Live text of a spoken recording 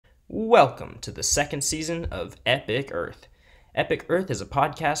Welcome to the second season of EpicEarth. EpicEarth is a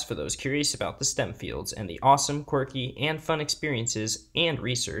podcast for those curious about the STEM fields and the awesome, quirky, and fun experiences and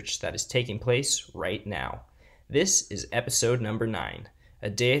research that is taking place right now. This is episode number 9, a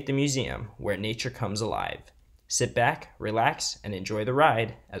day at the museum where nature comes alive. Sit back, relax, and enjoy the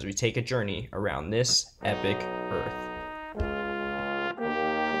ride as we take a journey around this epic Earth.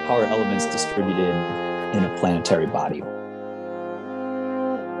 How are elements distributed in a planetary body?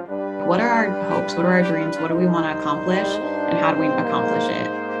 What are our hopes? What are our dreams? What do we want to accomplish? And how do we accomplish it?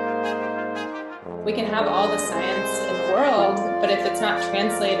 We can have all the science in the world, but if it's not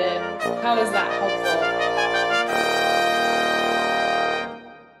translated, how is that helpful?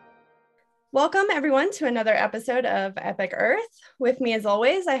 Welcome everyone to another episode of EpicEarth. With me as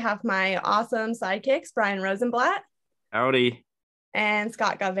always, I have my awesome sidekicks, Brian Rosenblatt. Howdy. And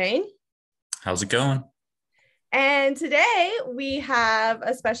Scott Gauvain. How's it going? And today we have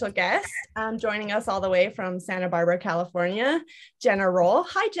a special guest joining us all the way from Santa Barbara, California, Jenna Rolle.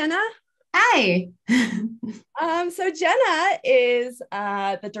 Hi, Jenna. Hi. So Jenna is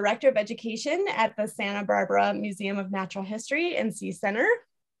the Director of Education at the Santa Barbara Museum of Natural History and Sea Center.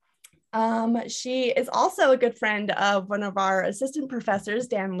 She is also a good friend of one of our assistant professors,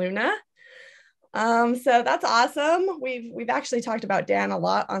 Dan Luna. So that's awesome. We've actually talked about Dan a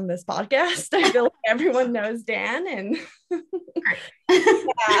lot on this podcast. I feel like everyone knows Dan, and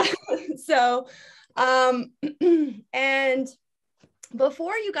yeah. So, and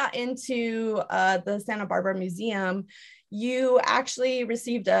before you got into the Santa Barbara Museum, you actually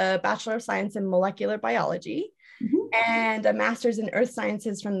received a Bachelor of Science in Molecular Biology and a Master's in Earth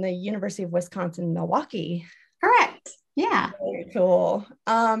Sciences from the University of Wisconsin-Milwaukee. Correct. Yeah. Very cool.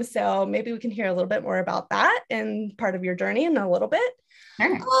 So maybe we can hear a little bit more about that and part of your journey in a little bit.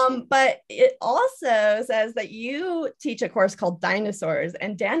 Sure. But it also says that you teach a course called Dinosaurs,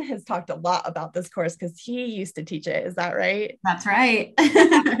 and Dan has talked a lot about this course because he used to teach it. Is that right? That's right. And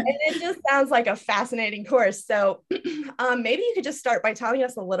it just sounds like a fascinating course. So maybe you could just start by telling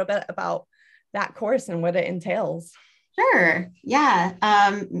us a little bit about that course and what it entails. Sure. Yeah.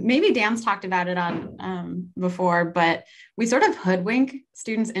 Maybe Dan's talked about it on before, but we sort of hoodwink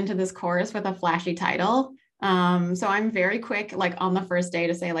students into this course with a flashy title. So I'm very quick, like on the first day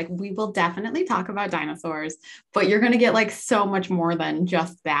to say, like, we will definitely talk about dinosaurs, but you're going to get like so much more than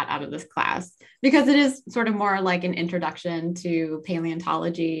just that out of this class, because it is sort of more like an introduction to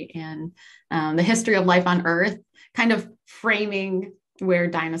paleontology and the history of life on Earth, kind of framing where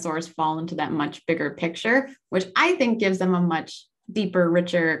dinosaurs fall into that much bigger picture, which I think gives them a much deeper,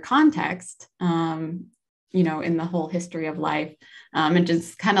 richer context, in the whole history of life. And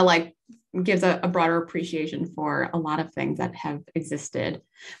just kind of like gives a broader appreciation for a lot of things that have existed.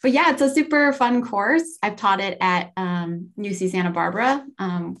 But yeah, it's a super fun course. I've taught it at UC Santa Barbara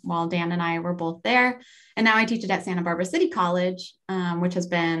while Dan and I were both there. And now I teach it at Santa Barbara City College, which has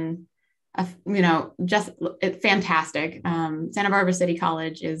been it's fantastic. Santa Barbara City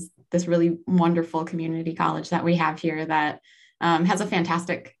College is this really wonderful community college that we have here that has a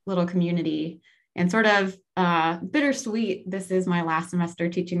fantastic little community, and sort of bittersweet. This is my last semester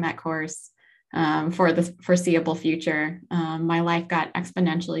teaching that course for the foreseeable future. My life got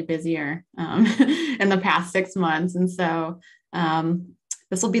exponentially busier in the past 6 months. And so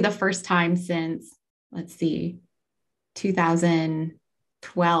this will be the first time since,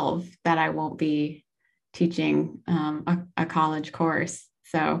 2012 that I won't be teaching a college course.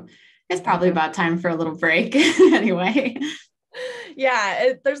 So it's probably about time for a little break anyway.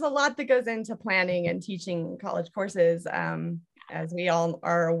 Yeah, there's a lot that goes into planning and teaching college courses, as we all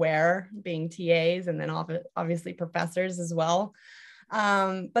are aware, being TAs and then obviously professors as well.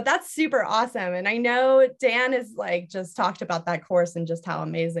 But that's super awesome. And I know Dan has just talked about that course and just how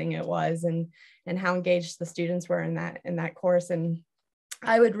amazing it was and how engaged the students were in that course. And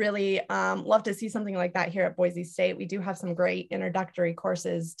I would really love to see something like that here at Boise State. We do have some great introductory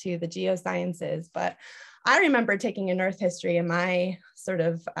courses to the geosciences, but I remember taking an Earth history in my sort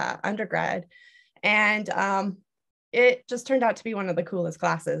of undergrad, and it just turned out to be one of the coolest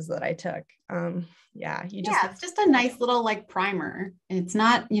classes that I took. It's just a nice little primer. It's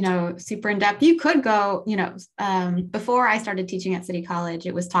not, super in depth. You could go, before I started teaching at City College,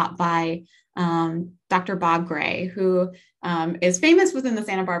 it was taught by Dr. Bob Gray, who is famous within the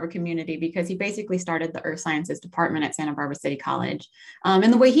Santa Barbara community because he basically started the Earth Sciences department at Santa Barbara City College.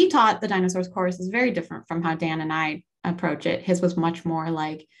 And the way he taught the dinosaurs course is very different from how Dan and I approach it. His was much more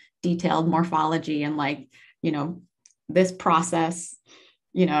detailed morphology and this process,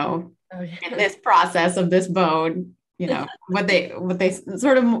 and this process of this bone, what they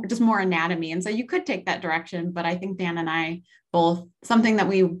sort of just more anatomy. And so you could take that direction, but I think Dan and I both something that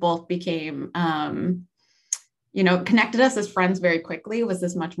we both became, connected us as friends very quickly was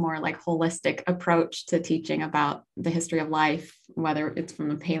this much more like holistic approach to teaching about the history of life, whether it's from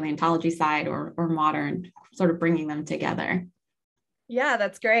the paleontology side or modern, sort of bringing them together. Yeah,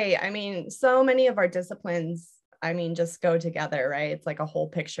 that's great. I mean, so many of our disciplines, just go together, right? It's like a whole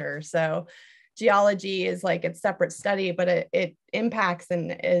picture. So geology is like its separate study, but it impacts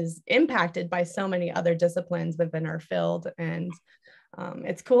and is impacted by so many other disciplines within our field. And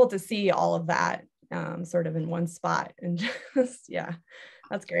it's cool to see all of that sort of in one spot. And just, yeah,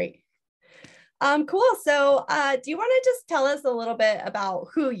 that's great. Cool. So do you want to just tell us a little bit about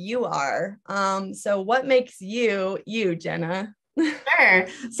who you are? So what makes you, Jenna? Sure.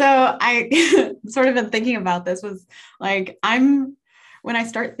 So I sort of been thinking about this was like, when I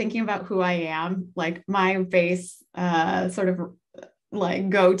start thinking about who I am, like my base sort of like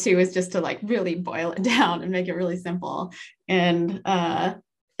go to is just to like really boil it down and make it really simple. And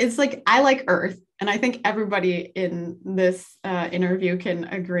it's like, I like Earth. And I think everybody in this interview can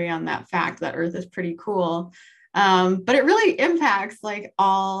agree on that fact that Earth is pretty cool. But it really impacts like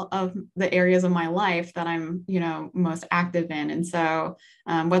all of the areas of my life that I'm, most active in. And so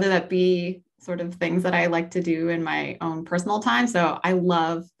whether that be sort of things that I like to do in my own personal time. So I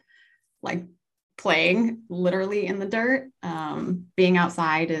love like playing literally in the dirt. Being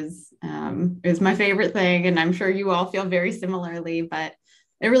outside is my favorite thing. And I'm sure you all feel very similarly, but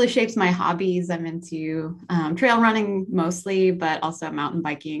it really shapes my hobbies. I'm into trail running mostly, but also mountain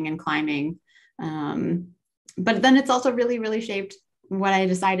biking and climbing. But then it's also really, really shaped what I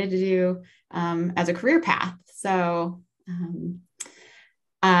decided to do as a career path. So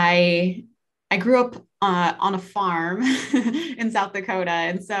I grew up on a farm in South Dakota.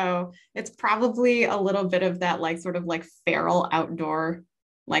 And so it's probably a little bit of that like sort of like feral outdoor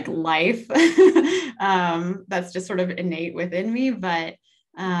like life that's just sort of innate within me. But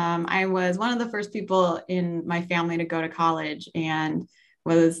I was one of the first people in my family to go to college and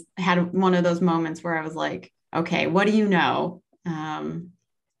had one of those moments where I was like, okay, what do you know?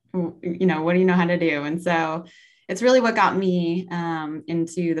 What do you know how to do? And so it's really what got me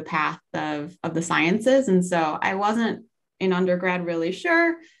into the path of the sciences. And so I wasn't in undergrad really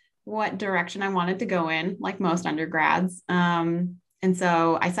sure what direction I wanted to go in, like most undergrads. And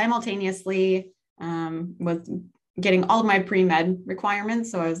so I simultaneously was getting all of my pre-med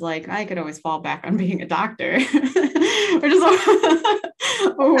requirements. So I was like, I could always fall back on being a doctor, which is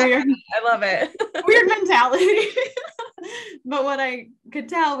a weird, I love it. weird mentality. But what I could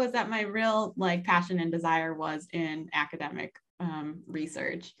tell was that my real like passion and desire was in academic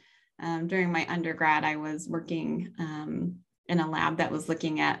research. During my undergrad, I was working in a lab that was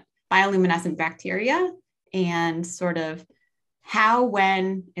looking at bioluminescent bacteria and sort of how,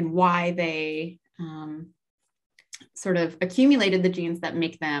 when, and why they sort of accumulated the genes that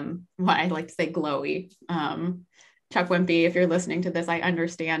make them what I like to say glowy. Chuck Wimpy, if you're listening to this, I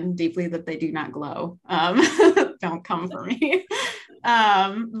understand deeply that they do not glow. Don't come for me.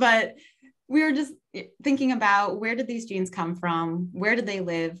 But we were just thinking about where did these genes come from? Where did they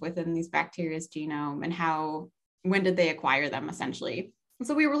live within these bacteria's genome, and when did they acquire them essentially? And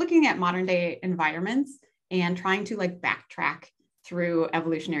so we were looking at modern day environments and trying to like backtrack through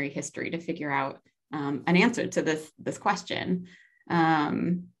evolutionary history to figure out an answer to this question.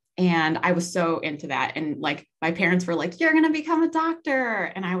 And I was so into that. And like, my parents were like, you're going to become a doctor.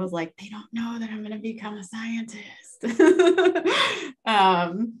 And I was like, they don't know that I'm going to become a scientist.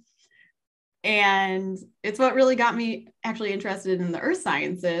 And it's what really got me actually interested in the earth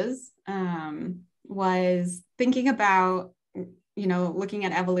sciences, was thinking about, looking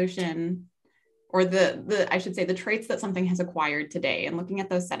at evolution, or I should say the traits that something has acquired today, and looking at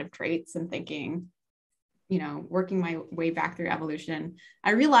those set of traits and thinking, working my way back through evolution,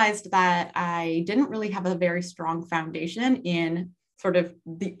 I realized that I didn't really have a very strong foundation in sort of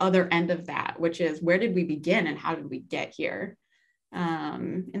the other end of that, which is where did we begin and how did we get here?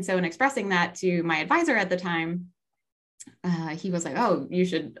 And so in expressing that to my advisor at the time, he was like, oh, you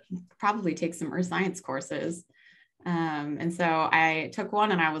should probably take some earth science courses. And so I took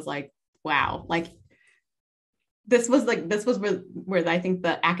one and I was like, wow, like this was where I think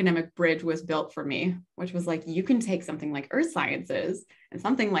the academic bridge was built for me, which was like, you can take something like earth sciences and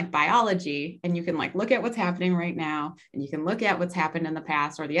something like biology, and you can like look at what's happening right now, and you can look at what's happened in the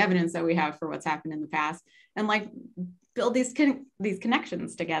past, or the evidence that we have for what's happened in the past, and like build these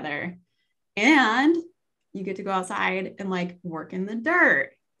connections together. And you get to go outside and like work in the dirt.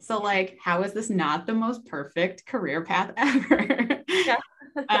 So like, how is this not the most perfect career path ever? Yeah.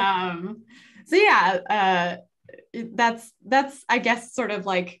 So yeah, that's I guess sort of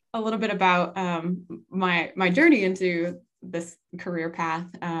like a little bit about my journey into this career path.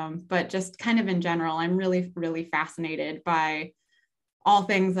 But just kind of in general, I'm really, really fascinated by all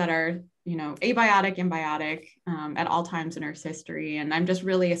things that are, abiotic and biotic at all times in Earth's history. And I'm just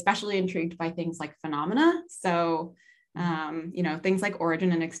really especially intrigued by things like phenomena. So, things like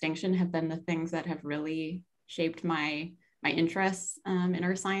origin and extinction have been the things that have really shaped my interests in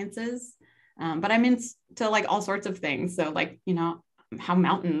Earth sciences. But I'm into like all sorts of things. So like, how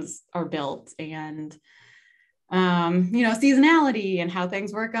mountains are built and, seasonality and how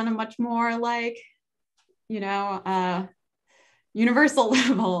things work on a much more like, universal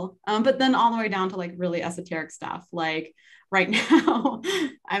level, but then all the way down to like really esoteric stuff. Like right now,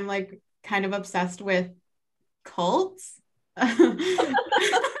 I'm like kind of obsessed with cults.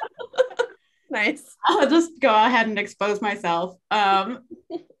 Nice. I'll just go ahead and expose myself. Not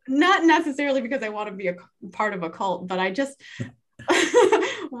necessarily because I want to be a part of a cult, but I just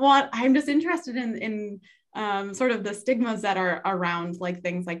I'm just interested in sort of the stigmas that are around like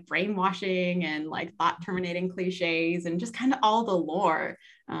things like brainwashing and like thought terminating cliches and just kind of all the lore.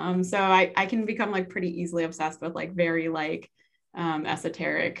 So I can become like pretty easily obsessed with like very like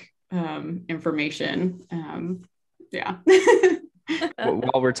esoteric information. Yeah.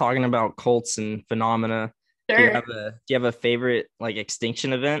 While we're talking about cults and phenomena, Sure. do you have a favorite like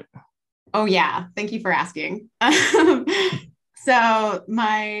extinction event? Oh yeah, thank you for asking. So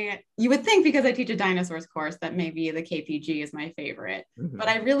you would think because I teach a dinosaurs course that maybe the KPG is my favorite, but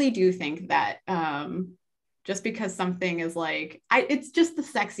I really do think that just because something is like, it's just the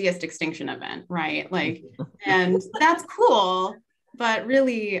sexiest extinction event, right? Like, and that's cool, but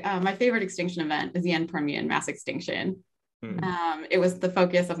really my favorite extinction event is the end Permian mass extinction. It was the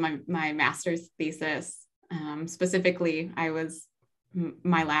focus of my master's thesis. Specifically,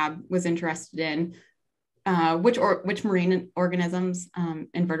 my lab was interested in which marine organisms,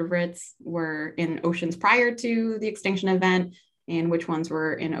 invertebrates, were in oceans prior to the extinction event, and which ones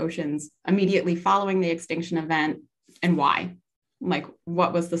were in oceans immediately following the extinction event, and why. Like,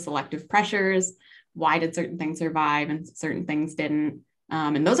 what was the selective pressures? Why did certain things survive and certain things didn't?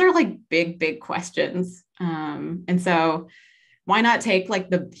 And those are like big questions. And so why not take like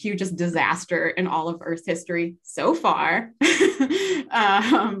the hugest disaster in all of Earth's history so far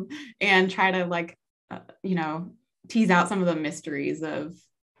and try to like, tease out some of the mysteries of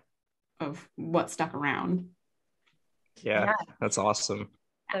what stuck around. Yeah, that's awesome.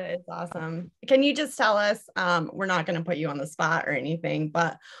 That is awesome. Can you just tell us, we're not going to put you on the spot or anything,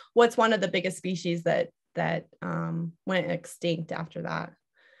 but what's one of the biggest species that went extinct after that?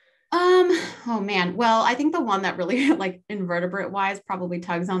 Oh man. Well, I think the one that really like invertebrate wise probably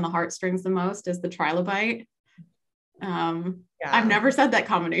tugs on the heartstrings the most is the trilobite. I've never said that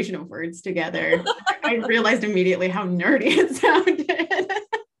combination of words together. I realized immediately how nerdy it sounded.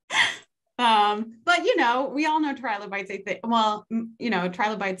 But we all know trilobites.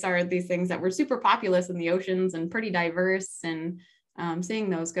 Trilobites are these things that were super populous in the oceans and pretty diverse, and seeing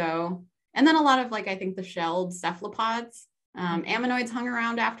those go. And then a lot of like, I think the shelled cephalopods, ammonoids hung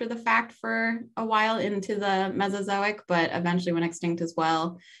around after the fact for a while into the Mesozoic, but eventually went extinct as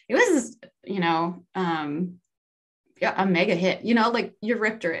well. It was, a mega hit, like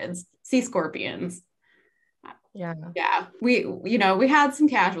Eurypterids, sea scorpions. Yeah. We had some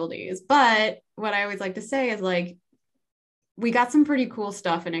casualties, but what I always like to say is like, we got some pretty cool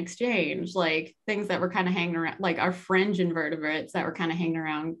stuff in exchange, like things that were kind of hanging around, like our fringe invertebrates that were kind of hanging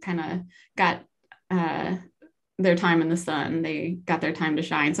around, kind of got their time in the sun. They got their time to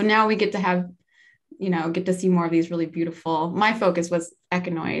shine. So now we get to have, get to see more of these really beautiful, my focus was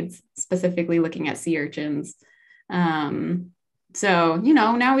echinoids, specifically looking at sea urchins. So,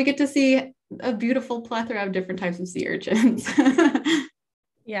 now we get to see a beautiful plethora of different types of sea urchins.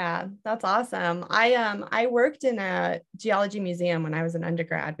 Yeah, that's awesome. I worked in a geology museum when I was an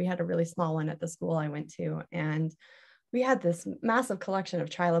undergrad. We had a really small one at the school I went to, and we had this massive collection of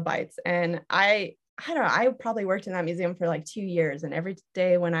trilobites. And I don't know, I probably worked in that museum for like 2 years. And every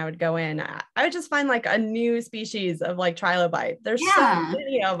day when I would go in, I would just find like a new species of like trilobite. There's so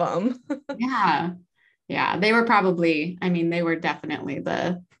many of them. Yeah. They were probably, they were definitely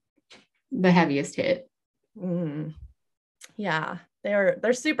the heaviest hit. Yeah.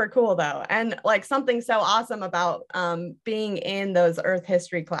 They're super cool though. And like something so awesome about being in those Earth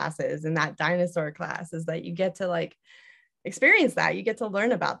history classes and that dinosaur class is that you get to like experience that. You get to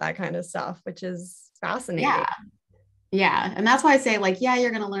learn about that kind of stuff, which is fascinating. Yeah. And that's why I say like,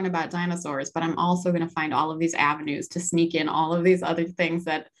 you're going to learn about dinosaurs, but I'm also going to find all of these avenues to sneak in all of these other things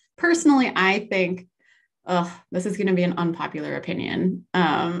that personally, I think, this is going to be an unpopular opinion.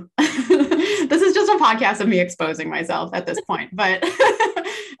 This is just a podcast of me exposing myself at this point, but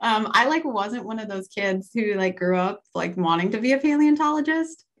I like wasn't one of those kids who like grew up like wanting to be a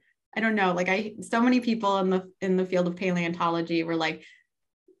paleontologist. I don't know, like so many people in the field of paleontology were like,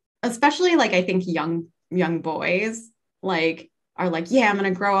 especially like I think young boys like are like, yeah, I'm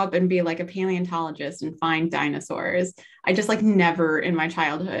gonna grow up and be like a paleontologist and find dinosaurs. I just like never in my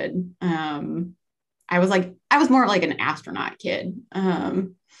childhood. I was more like an astronaut kid. I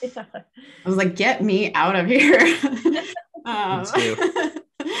was like, get me out of here. Me too.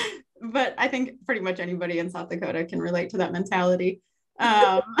 But I think pretty much anybody in South Dakota can relate to that mentality.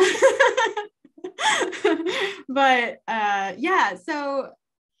 Um, but yeah, so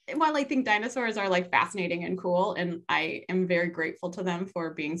while I think dinosaurs are like fascinating and cool, and I am very grateful to them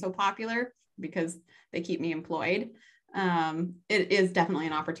for being so popular because they keep me employed, it is definitely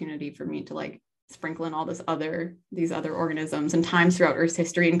an opportunity for me to like sprinkle in all these other organisms and times throughout Earth's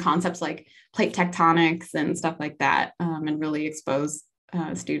history and concepts like plate tectonics and stuff like that, and really expose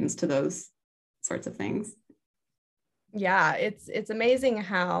students to those sorts of things. Yeah, it's amazing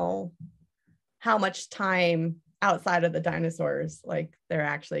how much time outside of the dinosaurs like there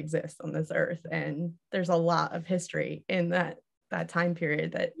actually exists on this earth, and there's a lot of history in that time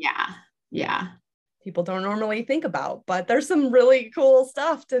period that yeah people don't normally think about, but there's some really cool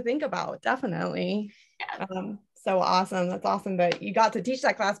stuff to think about, definitely. So awesome. That's awesome that you got to teach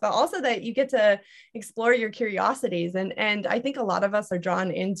that class, but also that you get to explore your curiosities. And I think a lot of us are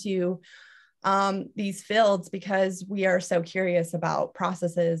drawn into these fields because we are so curious about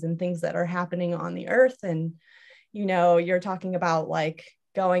processes and things that are happening on the earth. And, you know, you're talking about like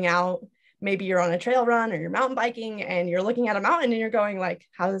going out, maybe you're on a trail run or you're mountain biking and you're looking at a mountain and you're going like,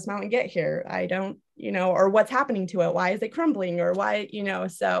 how did this mountain get here? I don't, you know, or what's happening to it? Why is it crumbling? Or why, you know,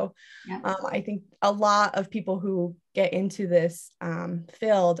 so I think a lot of people who get into this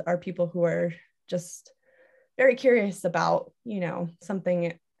field are people who are just very curious about, you know,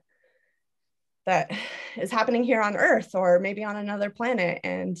 something that is happening here on Earth or maybe on another planet.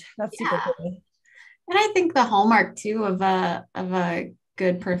 And that's super cool. And I think the hallmark too of a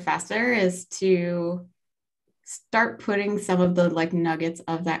good professor is to start putting some of the like nuggets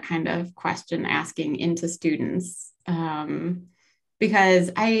of that kind of question asking into students.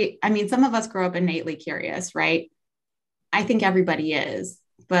 Because I mean, some of us grow up innately curious, right? I think everybody is,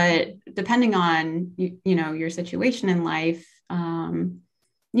 but depending on, you know, your situation in life,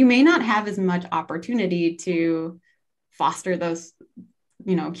 you may not have as much opportunity to foster those,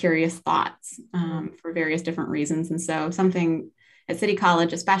 you know, curious thoughts for various different reasons. And so something at City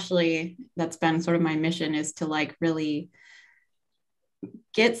College, especially, that's been sort of my mission is to like really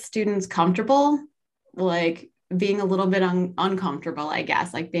get students comfortable, like being a little bit uncomfortable, I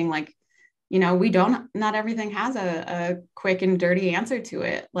guess, like being like, you know, not everything has a quick and dirty answer to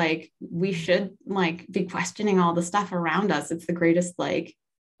it. Like we should like be questioning all the stuff around us. It's the greatest, like,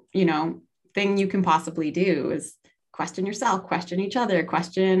 you know, thing you can possibly do is question yourself, question each other,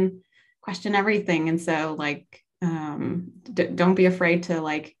 question everything. And so like, don't be afraid to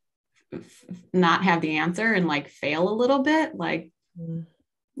like not have the answer and like fail a little bit. Like,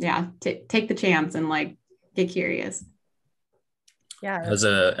 take the chance and like get curious. Yeah. As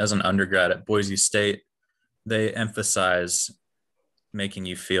an undergrad at Boise State, they emphasize making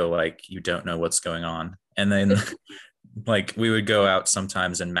you feel like you don't know what's going on. And then like we would go out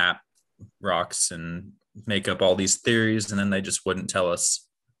sometimes and map rocks and make up all these theories, and then they just wouldn't tell us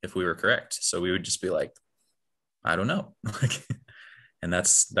if we were correct. So we would just be like, I don't know. And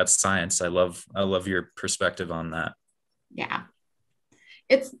that's science. I love your perspective on that. Yeah.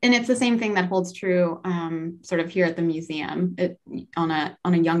 It's the same thing that holds true sort of here at the museum on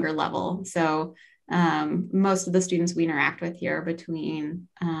a younger level. So most of the students we interact with here between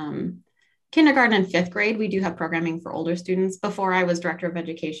kindergarten and fifth grade, we do have programming for older students. Before I was director of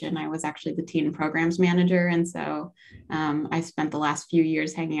education, I was actually the teen programs manager. And so I spent the last few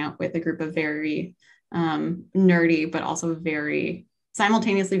years hanging out with a group of very nerdy, but also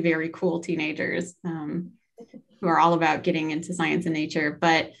simultaneously very cool teenagers who are all about getting into science and nature.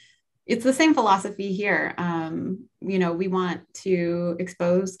 But it's the same philosophy here. You know, we want to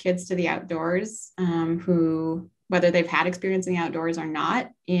expose kids to the outdoors who, whether they've had experience in the outdoors or not,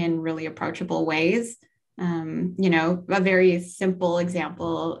 in really approachable ways. You know, a very simple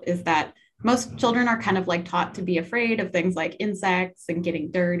example is that most children are kind of like taught to be afraid of things like insects and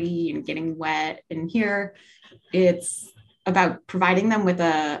getting dirty and getting wet. And here it's about providing them with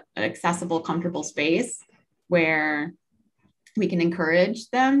an accessible, comfortable space where we can encourage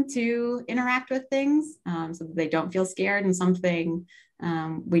them to interact with things so that they don't feel scared. And something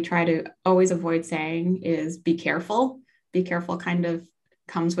we try to always avoid saying is be careful. Be careful kind of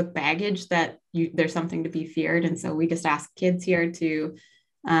comes with baggage that there's something to be feared. And so we just ask kids here to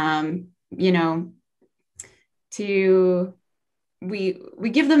you know, we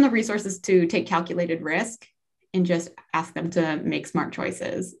give them the resources to take calculated risk and just ask them to make smart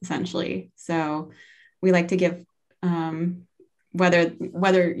choices, essentially. So we like to give, whether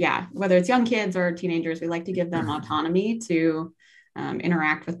it's young kids or teenagers, we like to give them autonomy to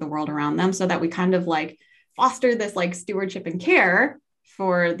interact with the world around them, so that we kind of like foster this like stewardship and care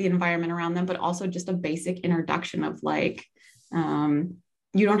for the environment around them, but also just a basic introduction of like,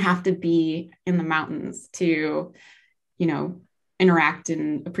 you don't have to be in the mountains to, you know, interact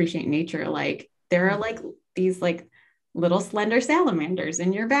and appreciate nature. Like there are like these like little slender salamanders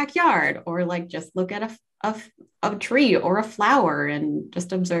in your backyard, or like just look at a tree or a flower and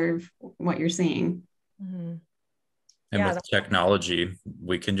just observe what you're seeing. Mm-hmm. And with technology,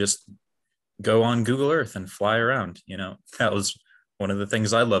 we can just go on Google Earth and fly around. You know, that was one of the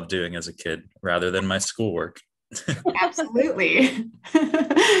things I loved doing as a kid rather than my schoolwork. Absolutely.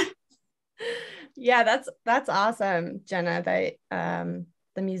 Yeah, that's awesome, Jenna, that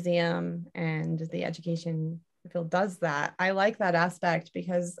the museum and the education field does that. I like that aspect,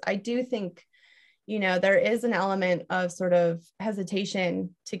 because I do think, you know, there is an element of sort of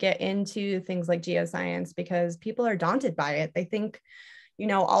hesitation to get into things like geoscience because people are daunted by it. They think, you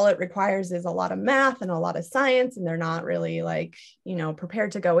know, all it requires is a lot of math and a lot of science, and they're not really like, you know,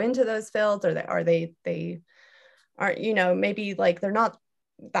 prepared to go into those fields, or they are, you know, maybe like they're not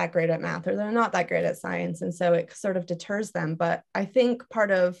that great at math, or they're not that great at science. And so it sort of deters them. But I think part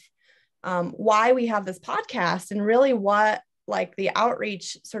of why we have this podcast, and really what like the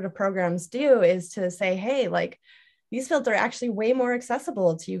outreach sort of programs do, is to say, hey, like these fields are actually way more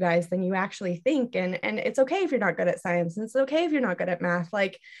accessible to you guys than you actually think. And it's okay if you're not good at science, and it's okay if you're not good at math.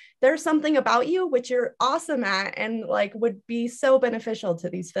 Like there's something about you which you're awesome at and like would be so beneficial to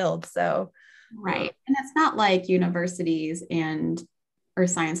these fields. So right. And it's not like universities or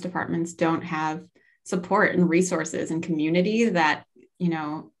science departments don't have support and resources and community that, you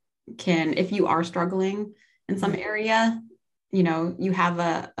know, can, if you are struggling in some area, you know, you have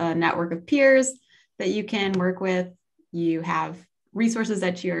a network of peers that you can work with. You have resources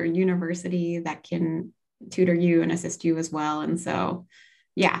at your university that can tutor you and assist you as well. And so,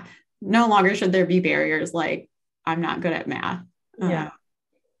 yeah, no longer should there be barriers like I'm not good at math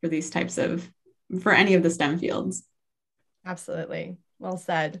for these types for any of the STEM fields. Absolutely. Well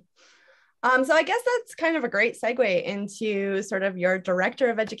said. So I guess that's kind of a great segue into sort of your director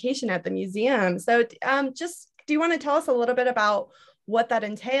of education at the museum. So just, do you want to tell us a little bit about what that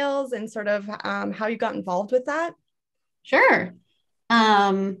entails and sort of how you got involved with that? Sure.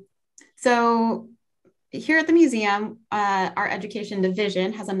 So here at the museum, our education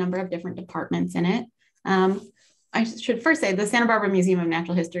division has a number of different departments in it. I should first say the Santa Barbara Museum of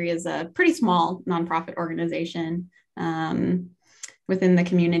Natural History is a pretty small nonprofit organization within the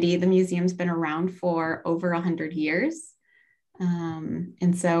community. The museum's been around for over 100 years.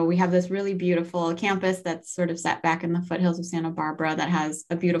 And so we have this really beautiful campus that's sort of set back in the foothills of Santa Barbara that has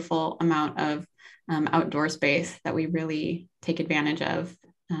a beautiful amount of outdoor space that we really take advantage of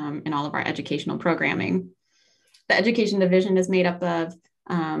in all of our educational programming. The education division is made up of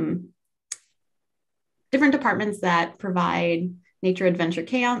different departments that provide nature adventure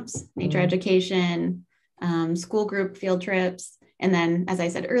camps, nature education, school group field trips, and then, as I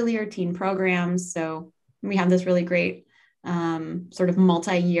said earlier, teen programs. So we have this really great sort of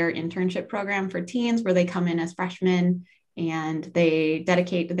multi-year internship program for teens where they come in as freshmen and they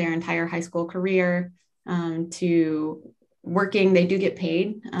dedicate their entire high school career to working. They do get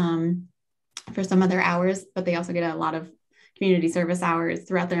paid for some of their hours, but they also get a lot of community service hours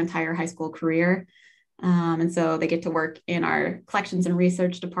throughout their entire high school career. And so they get to work in our collections and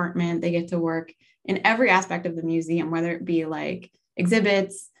research department. They get to work in every aspect of the museum, whether it be like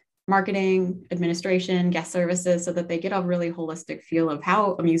exhibits, marketing, administration, guest services, so that they get a really holistic feel of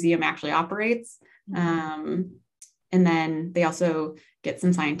how a museum actually operates. And then they also get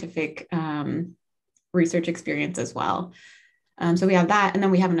some scientific research experience as well. So we have that. And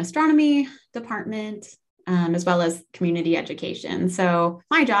then we have an astronomy department, as well as community education. So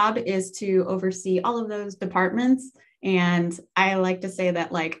my job is to oversee all of those departments. And I like to say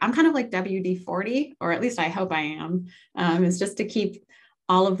that like, I'm kind of like WD-40, or at least I hope I am. It's just to keep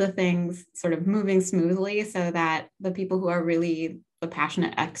all of the things sort of moving smoothly so that the people who are really the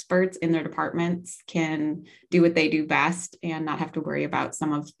passionate experts in their departments can do what they do best and not have to worry about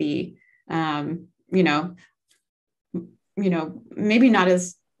some of the, maybe not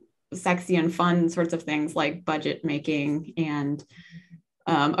as sexy and fun sorts of things like budget making and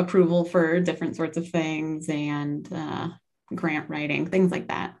approval for different sorts of things and grant writing, things like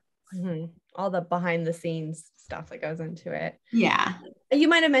that. Mm-hmm. all the behind the scenes stuff that goes into it. Yeah. You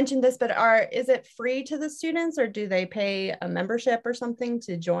might have mentioned this, but is it free to the students, or do they pay a membership or something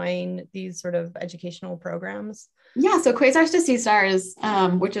to join these sort of educational programs? Yeah, so Quasars to Sea Stars,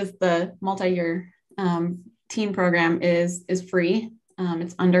 which is the multi-year teen program, is free.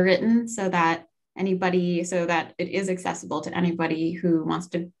 It's underwritten so that it is accessible to anybody who wants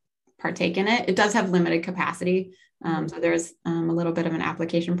to partake in it. It does have limited capacity, so there's a little bit of an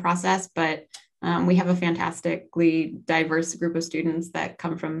application process, but we have a fantastically diverse group of students that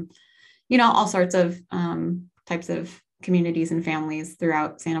come from, all sorts of types of communities and families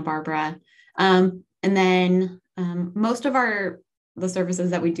throughout Santa Barbara. And then most of the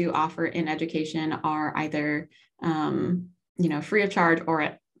services that we do offer in education are either, free of charge or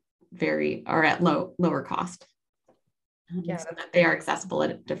at lower cost. Yeah. So that they are accessible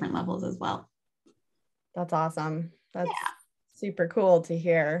at different levels as well. That's awesome. That's super cool to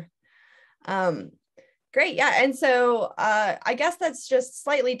hear. Great. Yeah. And so I guess that's just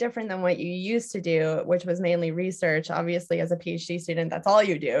slightly different than what you used to do, which was mainly research. Obviously, as a PhD student, that's all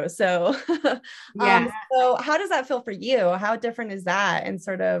you do. So, so how does that feel for you? How different is that? And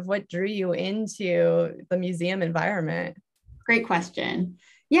sort of what drew you into the museum environment? Great question.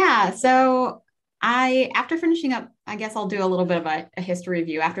 Yeah. So after finishing up, I guess I'll do a little bit of a history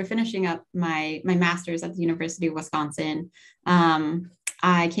review. After finishing up my master's at the University of Wisconsin,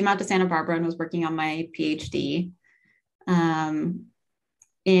 I came out to Santa Barbara and was working on my PhD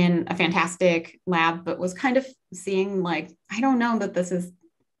in a fantastic lab, but was kind of seeing I don't know that this is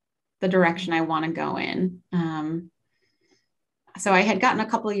the direction I want to go in. So I had gotten a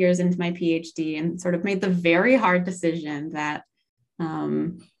couple of years into my PhD and sort of made the very hard decision that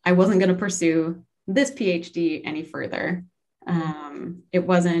I wasn't going to pursue this PhD any further. I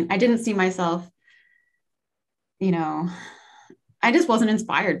didn't see myself, I just wasn't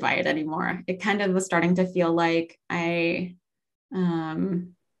inspired by it anymore. It kind of was starting to feel like a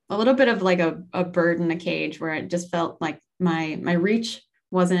little bit of a bird in a cage, where it just felt like my reach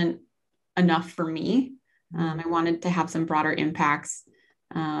wasn't enough for me. I wanted to have some broader impacts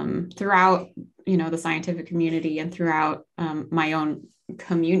throughout, the scientific community and throughout my own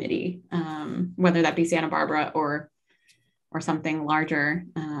community, whether that be Santa Barbara or something larger.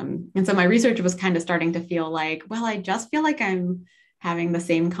 And so my research was kind of starting to feel like, well, I just feel like I'm having the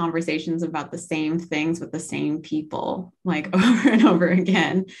same conversations about the same things with the same people, over and over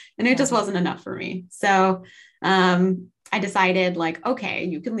again. And it just wasn't enough for me. So I decided okay,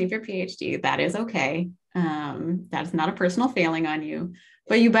 you can leave your PhD. That is okay. That's not a personal failing on you,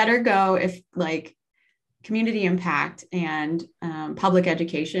 but you better go if community impact and public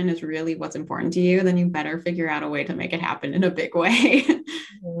education is really what's important to you, then you better figure out a way to make it happen in a big way.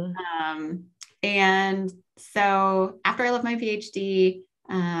 And so after I left my PhD,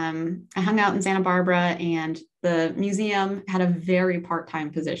 I hung out in Santa Barbara, and the museum had a very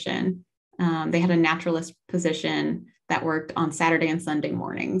part-time position. They had a naturalist position that worked on Saturday and Sunday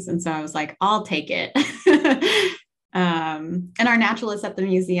mornings. And so I was like, I'll take it. And our naturalists at the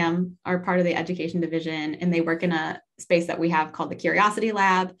museum are part of the education division, and they work in a space that we have called the Curiosity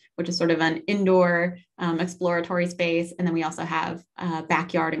Lab, which is sort of an indoor exploratory space. And then we also have a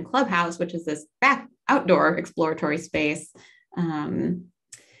backyard and clubhouse, which is this outdoor exploratory space. And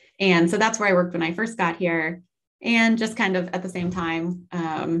so that's where I worked when I first got here. And just kind of at the same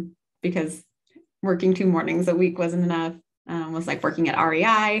time, because working 2 mornings a week wasn't enough, was working at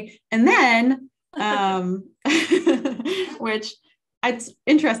REI. And then which it's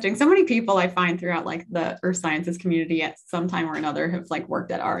interesting. So many people I find throughout the earth sciences community at some time or another have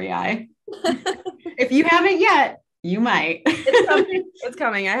worked at REI. If you haven't yet, you might. It's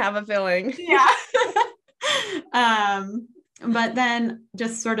coming. I have a feeling. Yeah. But then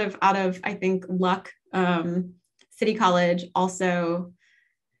just sort of out of, I think, luck, City College also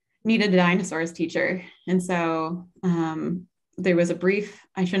needed a dinosaurs teacher. And so there was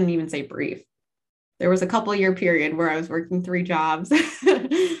I shouldn't even say brief. There was a couple year period where I was working 3 jobs,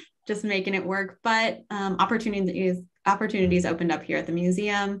 just making it work. But opportunities opened up here at the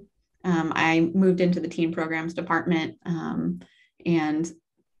museum. I moved into the teen programs department and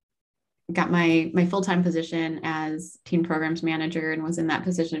got my full-time position as teen programs manager, and was in that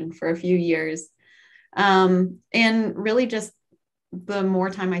position for a few years. And really just the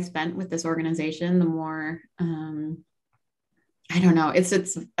more time I spent with this organization, the more, I don't know, it's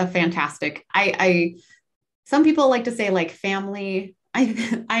a fantastic, some people like to say family.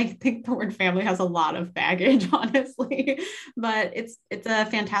 I think the word family has a lot of baggage, honestly, but it's a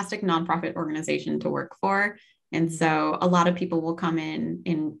fantastic nonprofit organization to work for. And so a lot of people will come in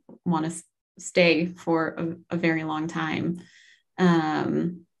and want to stay for a very long time.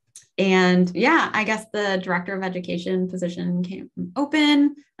 And yeah, I guess the director of education position came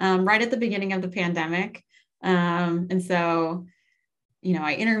open right at the beginning of the pandemic. And so,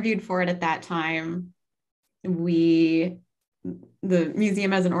 I interviewed for it at that time. The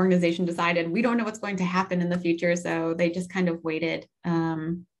museum as an organization decided we don't know what's going to happen in the future. So they just kind of waited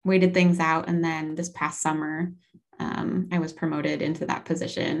things out. And then this past summer, I was promoted into that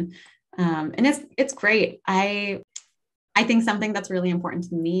position. And it's great. I think something that's really important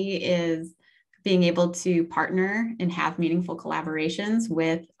to me is being able to partner and have meaningful collaborations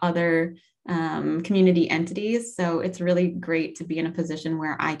with other community entities. So it's really great to be in a position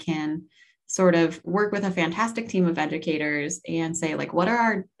where I can sort of work with a fantastic team of educators and say, like, what are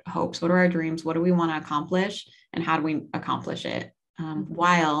our hopes? What are our dreams? What do we want to accomplish? And how do we accomplish it?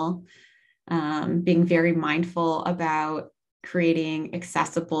 While being very mindful about creating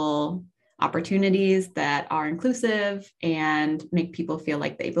accessible opportunities that are inclusive and make people feel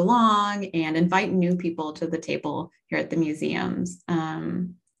like they belong and invite new people to the table here at the museums.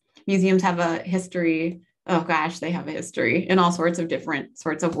 Museums have a history. Oh gosh, they have a history in all sorts of different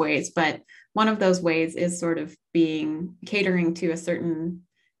sorts of ways. But one of those ways is sort of catering to a certain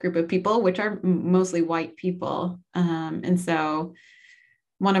group of people, which are mostly white people. And so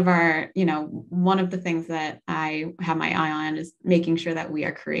one of the things that I have my eye on is making sure that we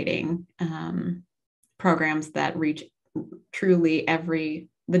are creating programs that reach truly the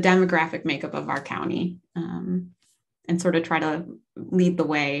demographic makeup of our county, and sort of try to lead the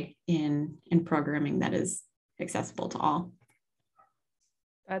way in programming that is accessible to all.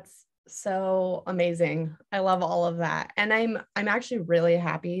 That's so amazing. I love all of that. And I'm actually really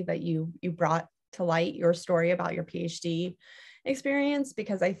happy that you brought to light your story about your PhD experience,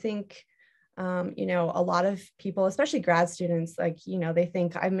 because I think, a lot of people, especially grad students, like, they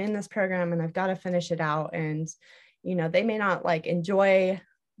think I'm in this program and I've got to finish it out. And, they may not like enjoy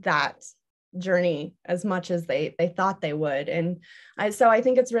that journey as much as they thought they would. And so I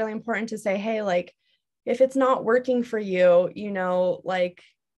think it's really important to say, hey, like, if it's not working for you, like,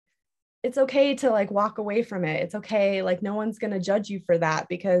 it's okay to like walk away from it. It's okay. Like, no one's going to judge you for that,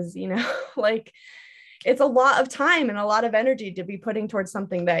 because, like, it's a lot of time and a lot of energy to be putting towards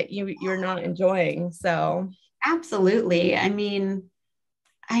something that you're not enjoying. So absolutely. I mean,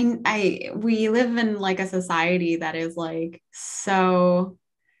 we live in like a society that is like so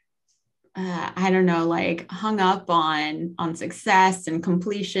I don't know, like hung up on success and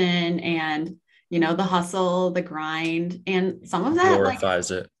completion and the hustle, the grind, and some of that glorifies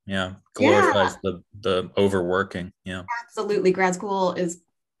it. Yeah, glorifies the overworking. Yeah, absolutely. Grad school is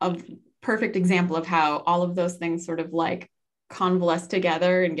a perfect example of how all of those things sort of like convalesce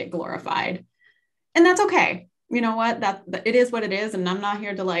together and get glorified, and that's okay. You know what? That it is what it is, and I'm not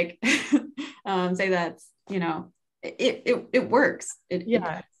here to like say that's it works.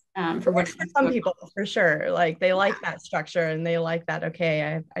 For some people, for sure, like they like that structure and they like that.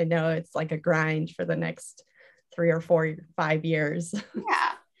 Okay, I know it's like a grind for the next 3 or 4, 5 years.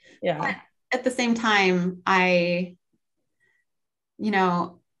 Yeah. But at the same time, I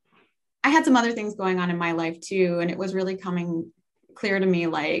had some other things going on in my life too, and it was really coming clear to me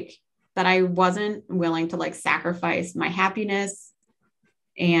like that I wasn't willing to like sacrifice my happiness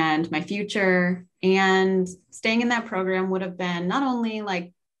and my future, and staying in that program would have been not only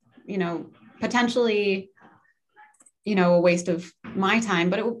like potentially, a waste of my time,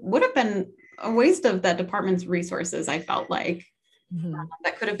 but it would have been a waste of that department's resources. I felt like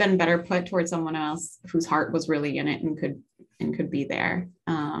that could have been better put towards someone else whose heart was really in it and could be there.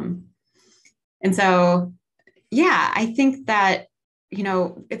 And so, yeah, I think that,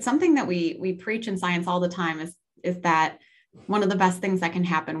 it's something that we preach in science all the time is that one of the best things that can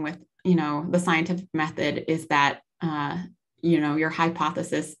happen with, the scientific method is that, your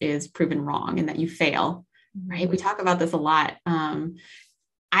hypothesis is proven wrong and that you fail, right? We talk about this a lot.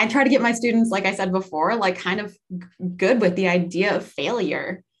 I try to get my students, like I said before, like kind of good with the idea of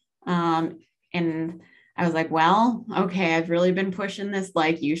failure. And I was like, well, okay, I've really been pushing this,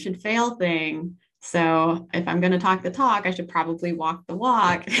 like you should fail thing. So if I'm going to talk the talk, I should probably walk the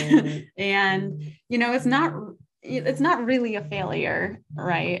walk. And, it's not really a failure,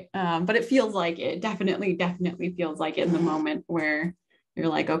 right? But it feels like it. Definitely feels like it in the moment where you're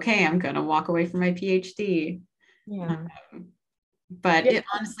like, okay, I'm going to walk away from my PhD. Yeah. But it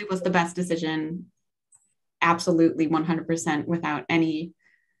honestly was the best decision. Absolutely 100% without any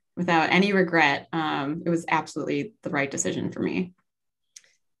regret. It was absolutely the right decision for me.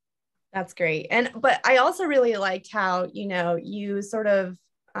 That's great. But I also really liked how, you sort of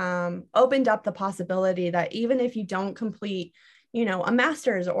opened up the possibility that even if you don't complete a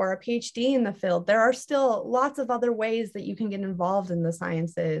master's or a PhD in the field, there are still lots of other ways that you can get involved in the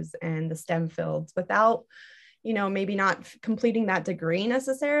sciences and the STEM fields without, maybe not completing that degree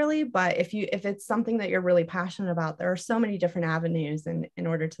necessarily. But if it's something that you're really passionate about, there are so many different avenues in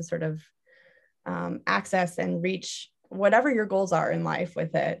order to sort of access and reach whatever your goals are in life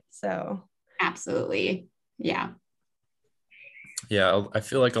with it. So absolutely. Yeah. Yeah, I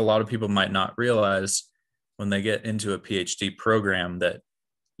feel like a lot of people might not realize when they get into a PhD program that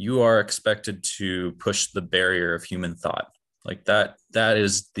you are expected to push the barrier of human thought. Like that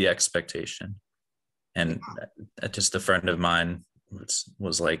is the expectation. And just a friend of mine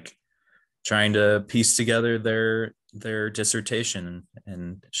was like trying to piece together their dissertation,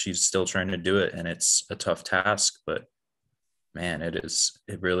 and she's still trying to do it, and it's a tough task, but man, it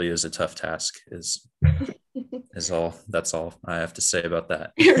really is a tough task that's all I have to say about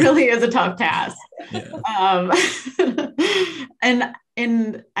that. It really is a tough task. Yeah.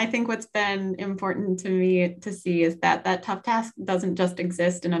 And I think what's been important to me to see is that tough task doesn't just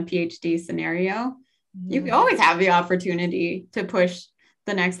exist in a PhD scenario. You always have the opportunity to push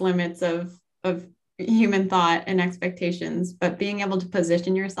the next limits of human thought and expectations, but being able to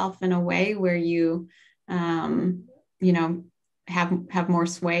position yourself in a way where you have more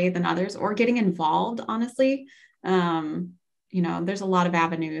sway than others, or getting involved, honestly, there's a lot of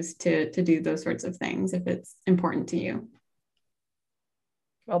avenues to do those sorts of things if it's important to you.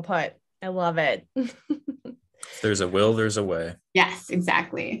 Well put. I love it. If there's a will, there's a way. Yes,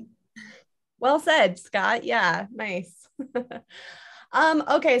 exactly. Well said, Scott. Yeah, nice.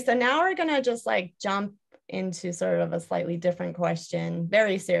 Okay, so now we're gonna just like jump into sort of a slightly different question,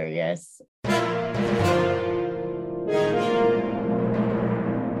 very serious.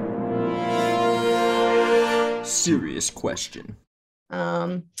 Serious question.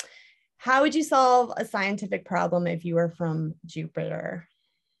 How would you solve a scientific problem if you were from Jupiter?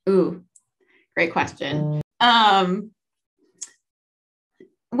 Ooh, great question.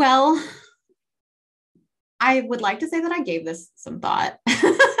 Well, I would like to say that I gave this some thought.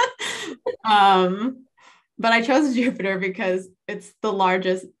 But I chose Jupiter because it's the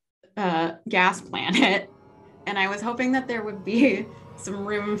largest gas planet. And I was hoping that there would be some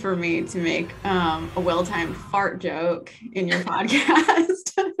room for me to make a well-timed fart joke in your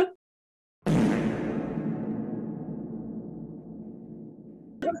podcast.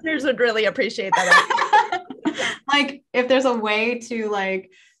 Listeners would really appreciate that. Like, if there's a way to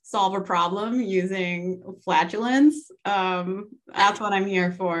like solve a problem using flatulence, that's what I'm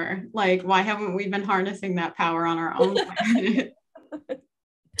here for. Like, why haven't we been harnessing that power on our own planet?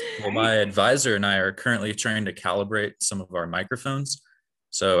 Well, my advisor and I are currently trying to calibrate some of our microphones.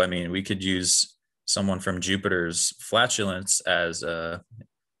 So, I mean, we could use someone from Jupiter's flatulence as a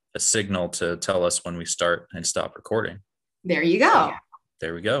signal to tell us when we start and stop recording. There you go.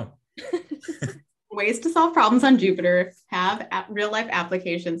 There we go. Ways to solve problems on Jupiter have real life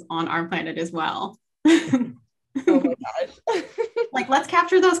applications on our planet as well. Oh my gosh. Like, let's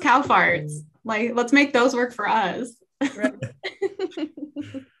capture those cow farts. Like, let's make those work for us. Right.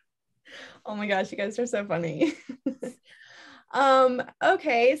 Oh my gosh, you guys are so funny.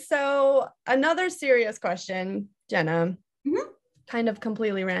 Okay, so another serious question, Jenna. Mm-hmm. Kind of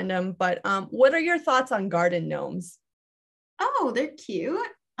completely random, but what are your thoughts on garden gnomes? Oh, they're cute.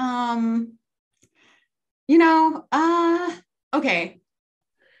 Okay.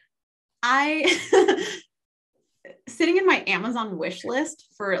 I sitting in my Amazon wish list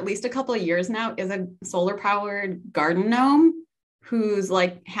for at least a couple of years now is a solar powered garden gnome who's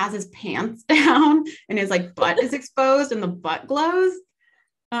like has his pants down and his like butt is exposed and the butt glows.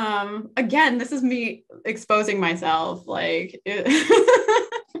 Again, this is me exposing myself,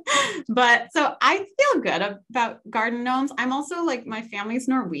 but so I feel good about garden gnomes. I'm also like, my family's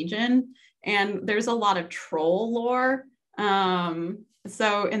Norwegian and there's a lot of troll lore.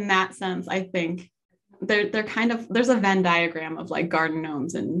 So in that sense, I think they're kind of, there's a Venn diagram of like garden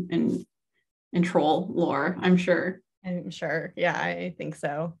gnomes and troll lore, I'm sure. Yeah, I think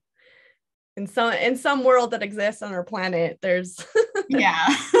so. In some world that exists on our planet, there's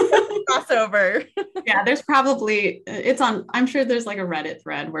crossover. Yeah, there's probably I'm sure there's like a Reddit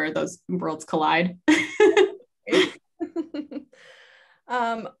thread where those worlds collide.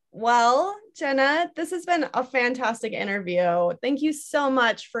 Well, Jenna, this has been a fantastic interview. Thank you so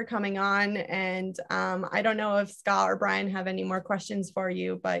much for coming on. And I don't know if Scott or Brian have any more questions for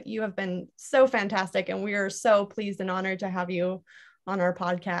you, but you have been so fantastic. And we are so pleased and honored to have you on our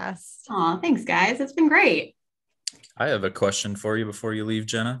podcast. Oh, thanks, guys. It's been great. I have a question for you before you leave,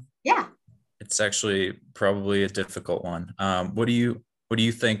 Jenna. Yeah. It's actually probably a difficult one. What do you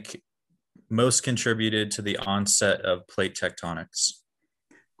think most contributed to the onset of plate tectonics?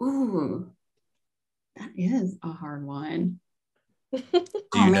 Ooh, that is a hard one. Do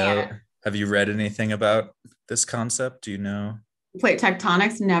you know? Have you read anything about this concept? Do you know? Plate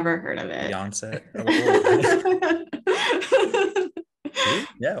tectonics, never heard of it. The onset?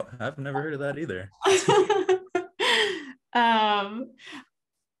 Yeah, I've never heard of that either.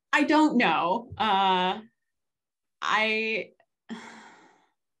 I don't know.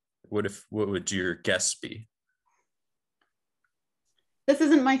 What would your guess be? This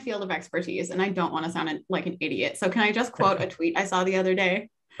isn't my field of expertise, and I don't want to sound like an idiot. So can I just quote a tweet I saw the other day?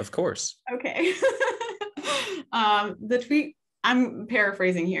 Of course. Okay. The tweet, I'm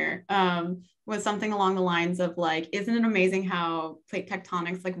paraphrasing here, was something along the lines of like, isn't it amazing how plate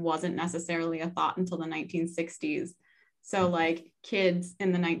tectonics like wasn't necessarily a thought until the 1960s? So like kids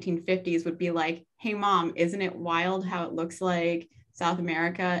in the 1950s would be like, hey mom, isn't it wild how it looks like South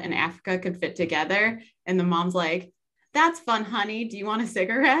America and Africa could fit together? And the mom's like, that's fun, honey. Do you want a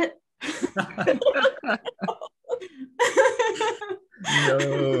cigarette?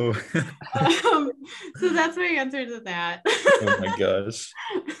 No. So that's my answer to that. Oh my gosh.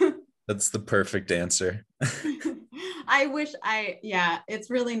 That's the perfect answer. I wish it's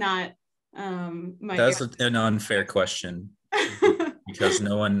really not that's an unfair question because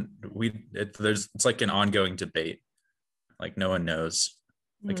it's like an ongoing debate. Like no one knows.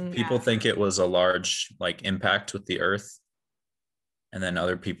 Like people think it was a large like impact with the earth, and then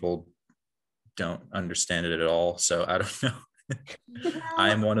other people don't understand it at all. So I don't know.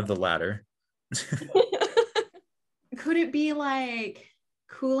 I am one of the latter. Could it be like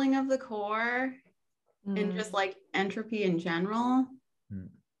cooling of the core and just like entropy in general?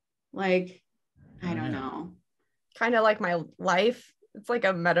 Like, I don't know. Kind of like my life. It's like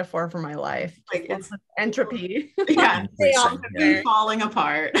a metaphor for my life. Like it's entropy. Yeah. Falling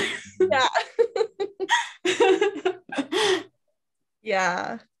apart. Yeah.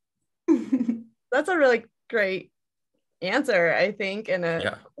 Yeah. That's a really great answer, I think, and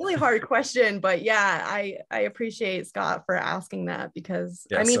a really hard question. But yeah, I appreciate Scott for asking that because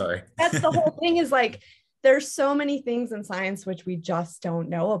that's the whole thing is like there's so many things in science which we just don't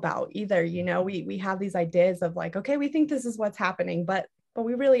know about either. You know, we have these ideas of like, okay, we think this is what's happening, but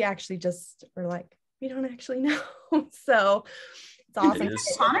we really actually just are like, we don't actually know. So it's awesome.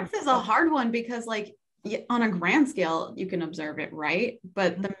 Tectonics is a hard one because like on a grand scale, you can observe it, right?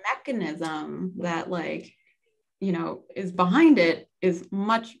 But the mechanism that like, you know, is behind it is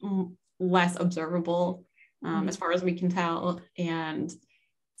much less observable as far as we can tell. And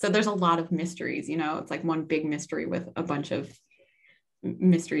so there's a lot of mysteries, you know, it's like one big mystery with a bunch of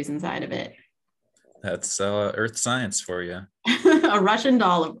mysteries inside of it. That's earth science for you. A Russian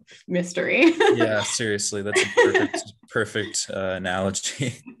doll of mystery. Yeah, seriously, that's a perfect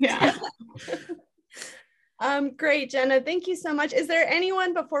analogy. Yeah. Great, Jenna. Thank you so much. Is there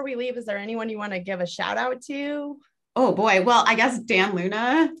anyone before we leave? Is there anyone you want to give a shout out to? Oh boy. Well, I guess Dan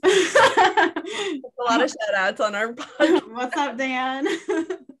Luna. A lot of shout outs on our podcast. What's up, Dan?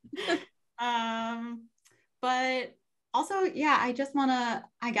 But also, yeah, I guess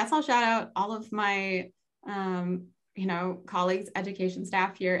I'll shout out all of my, you know, colleagues, education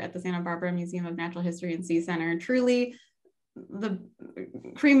staff here at the Santa Barbara Museum of Natural History and Sea Center. Truly the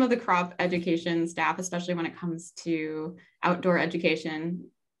cream of the crop education staff, especially when it comes to outdoor education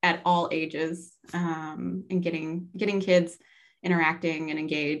at all ages, and getting kids interacting and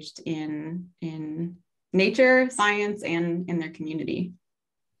engaged in nature, science, and in their community.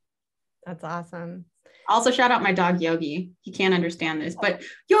 That's awesome. Also shout out my dog Yogi. He can't understand this, but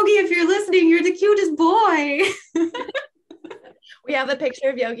Yogi, if you're listening, you're the cutest boy. We have a picture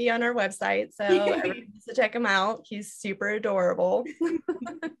of Yogi on our website, so everyone needs to check him out. He's super adorable.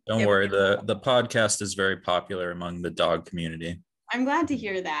 Don't worry, the podcast is very popular among the dog community. I'm glad to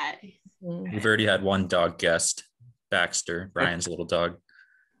hear that. We've already had one dog guest, Baxter, Brian's little dog.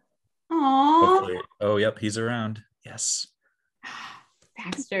 Aww. Oh, yep, he's around. Yes.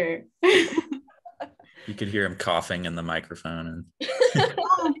 Baxter. You could hear him coughing in the microphone.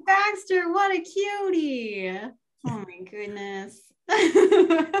 Oh, Baxter, what a cutie. Oh my goodness.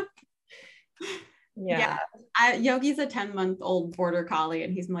 Yeah. Yogi's a 10-month-old border collie,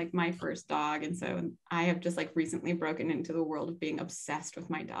 and he's like my first dog. And so I have just like recently broken into the world of being obsessed with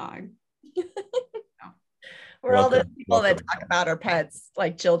my dog. We're all the people that talk about our pets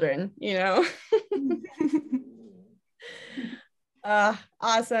like children, you know.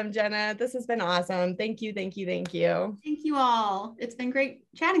 Awesome, Jenna. This has been awesome. Thank you. Thank you all. It's been great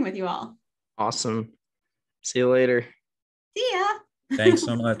chatting with you all. Awesome. See you later. See ya. Thanks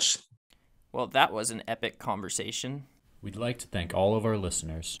so much. Well, that was an epic conversation. We'd like to thank all of our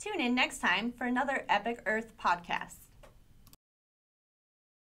listeners. Tune in next time for another Epic Earth podcast.